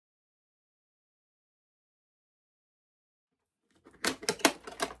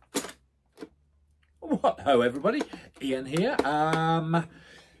Hello everybody, Ian here.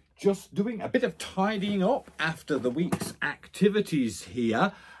 Just doing a bit of tidying up after the week's activities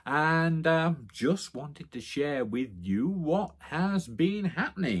here, and just wanted to share with you what has been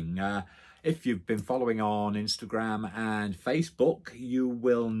happening. If you've been following on Instagram and Facebook, you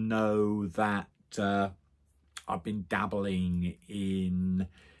will know that I've been dabbling in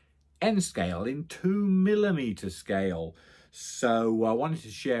N-scale, in 2mm scale. So I wanted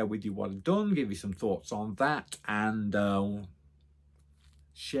to share with you what I've done, give you some thoughts on that, and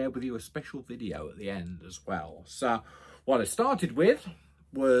share with you a special video at the end as well. So what I started with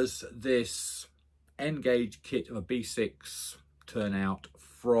was this N-gauge kit of a B6 turnout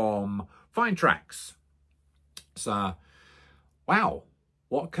from Finescale. So, wow,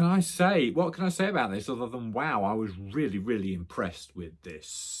 what can I say? What can I say about this other than wow? I was really impressed with this.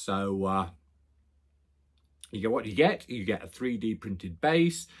 So you get what you get. You get a 3D printed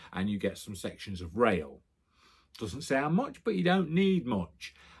base and you get some sections of rail. Doesn't sound much, but you don't need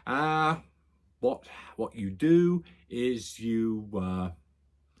much. What you do is you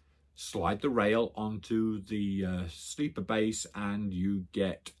slide the rail onto the sleeper base and you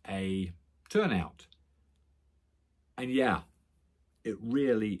get a turnout. And yeah, it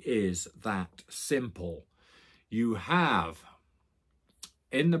really is that simple. You have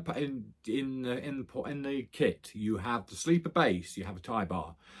in the kit, you have the sleeper base, you have a tie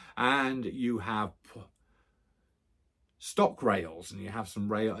bar, and you have stock rails, and you have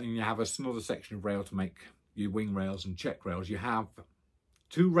some rail, and you have another section of rail to make your wing rails and check rails. You have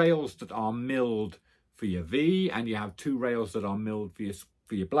two rails that are milled for your V, and you have two rails that are milled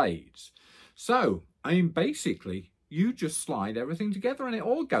for your blades. So, I mean, basically, you just slide everything together, and it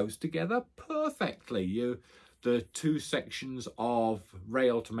all goes together perfectly. The two sections of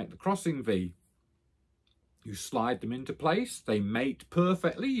rail to make the crossing V, you slide them into place. They mate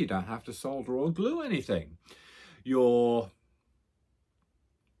perfectly. You don't have to solder or glue anything. Your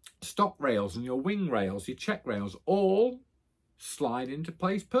stock rails and your wing rails, your check rails, all slide into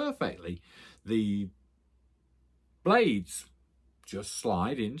place perfectly. The blades just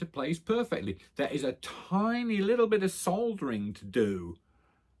slide into place perfectly. There is a tiny little bit of soldering to do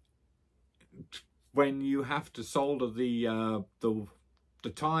when you have to solder the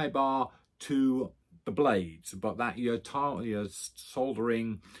tie bar to the blades, but that you're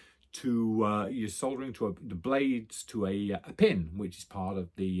soldering to the blades to a pin, which is part of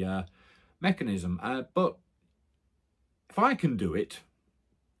the mechanism. But if I can do it,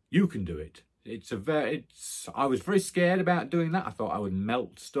 you can do it. I was very scared about doing that. I thought I would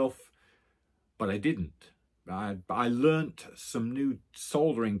melt stuff, but I didn't. I learnt some new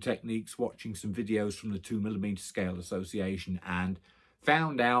soldering techniques watching some videos from the 2mm Scale Association, and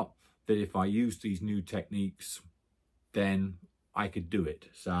found out that if I used these new techniques, then I could do it.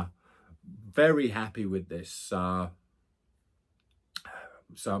 So very happy with this. So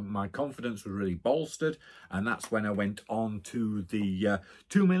my confidence was really bolstered, and that's when I went on to the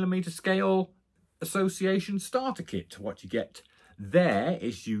 2mm Scale Association starter kit. What you get there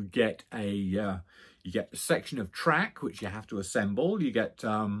is you get a section of track which you have to assemble. You get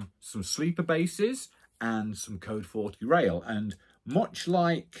some sleeper bases and some code 40 rail, and much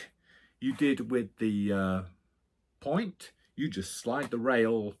like you did with the point, you just slide the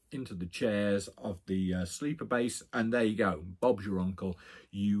rail into the chairs of the sleeper base, and there you go, Bob's your uncle.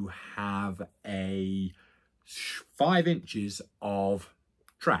 You have a 5 inches of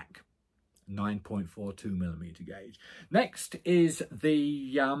track, 9.42mm gauge. Next is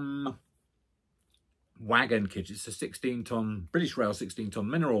the wagon kit. It's a 16-ton British Rail 16-ton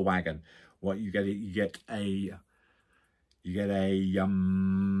mineral wagon. What you get, you get a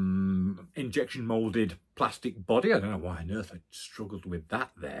injection molded plastic body. I don't know why on earth I struggled with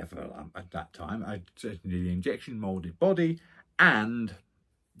that there at that time. I certainly the injection molded body and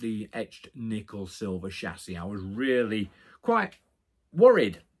the etched nickel silver chassis. I was really quite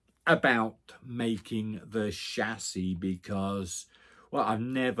worried about making the chassis because, well, I've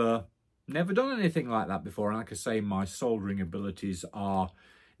never done anything like that before, and like I say, my soldering abilities are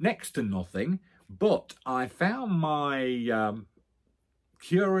next to nothing. But I found my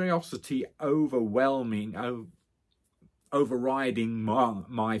curiosity overriding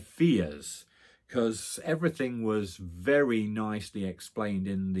my fears, because everything was very nicely explained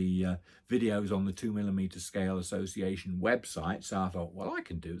in the videos on the 2mm Scale Association website. So I thought, well, I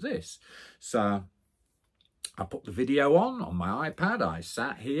can do this. So I put the video on my iPad. I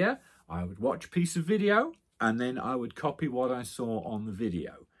sat here, I would watch a piece of video, and then I would copy what I saw on the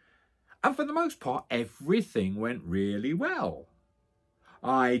video. And for the most part, everything went really well.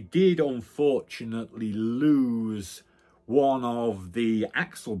 I did unfortunately lose one of the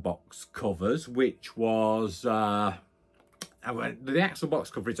axle box covers, which was the axle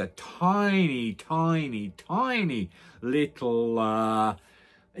box cover is a tiny little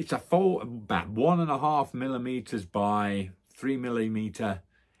it's about 1.5 millimeters by 3 millimeter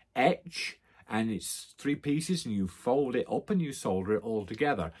etch, and it's 3 pieces, and you fold it up and you solder it all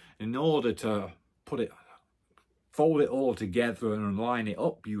together. In order to fold it all together and line it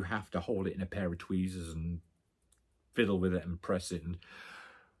up, you have to hold it in a pair of tweezers and fiddle with it and press it. And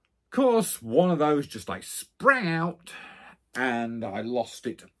of course, one of those just like sprang out, and I lost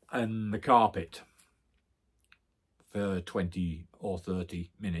it in the carpet for 20 or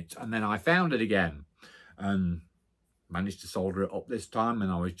 30 minutes. And then I found it again and managed to solder it up this time,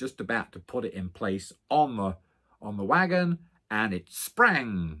 and I was just about to put it in place on the wagon, and it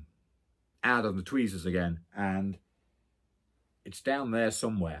sprang out of the tweezers again, and it's down there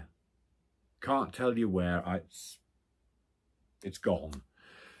somewhere. Can't tell you where. It's gone.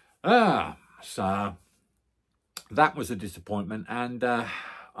 So that was a disappointment, and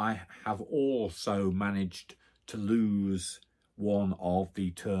I have also managed to lose one of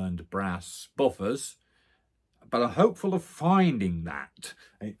the turned brass buffers, but I'm hopeful of finding that.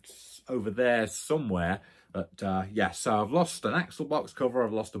 It's over there somewhere. But yeah, so I've lost an axle box cover,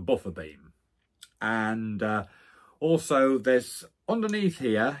 I've lost a buffer beam, and also there's underneath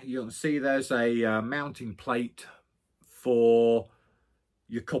here, you can see there's a mounting plate for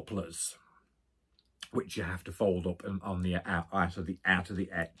your couplers, which you have to fold up on the out of the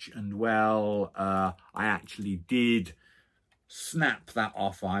etch. And well, I actually did snap that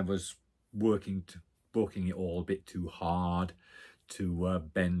off. I was working it all a bit too hard to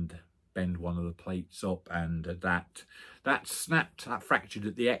bend one of the plates up, and that snapped, that fractured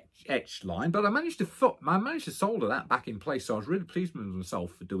at the etch line. But I managed to solder that back in place, so I was really pleased with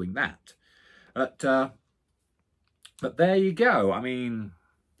myself for doing that. But there you go. I mean,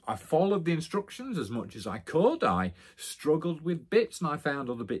 I followed the instructions as much as I could. I struggled with bits, and I found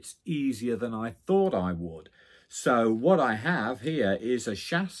other bits easier than I thought I would. So what I have here is a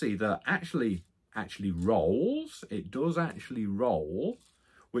chassis that actually rolls. It does actually roll,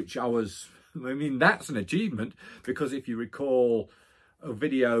 which I mean, that's an achievement, because if you recall a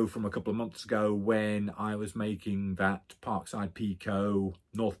video from a couple of months ago when I was making that Parkside Pico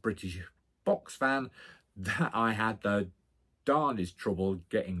North British box fan, that I had the darndest trouble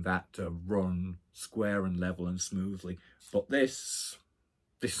getting that to run square and level and smoothly. But this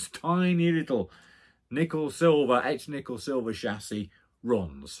tiny little etched nickel silver chassis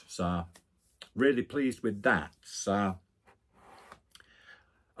runs. So really pleased with that. So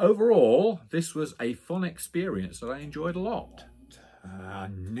overall, this was a fun experience that I enjoyed a lot. I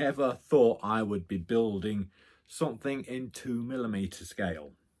never thought I would be building something in 2mm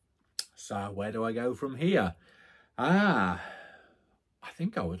scale. So where do I go from here? I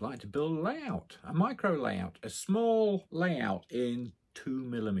think I would like to build a micro layout, a small layout in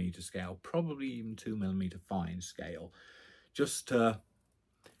 2mm scale, probably even 2mm fine scale, just to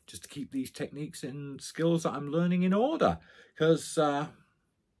keep these techniques and skills that I'm learning in order, because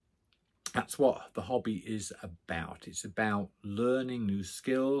that's what the hobby is about. It's about learning new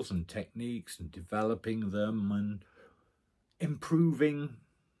skills and techniques and developing them and improving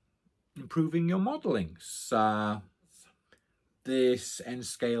your modelling. So this end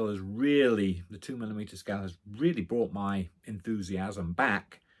scale has really, the 2mm scale has really brought my enthusiasm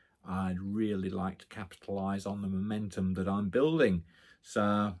back. I'd really like to capitalise on the momentum that I'm building.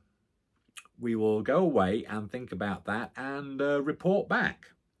 So we will go away and think about that and report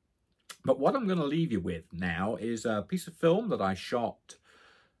back. But what I'm going to leave you with now is a piece of film that I shot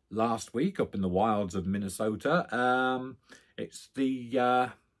last week up in the wilds of Minnesota. It's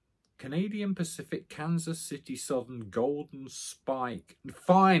the Canadian Pacific Kansas City Southern Golden Spike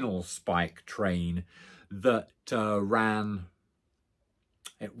final spike train that ran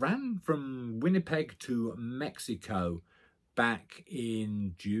from Winnipeg to Mexico back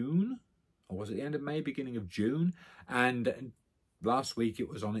in June, or was it the end of May, beginning of June? And last week it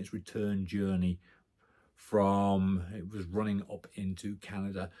was on its return journey it was running up into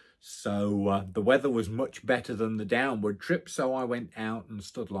Canada. So the weather was much better than the downward trip, so I went out and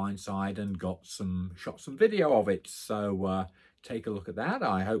stood line side and shot some video of it. So take a look at that.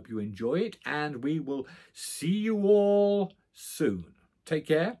 I hope you enjoy it, and we will see you all soon. Take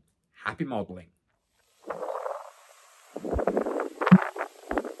care. Happy modelling.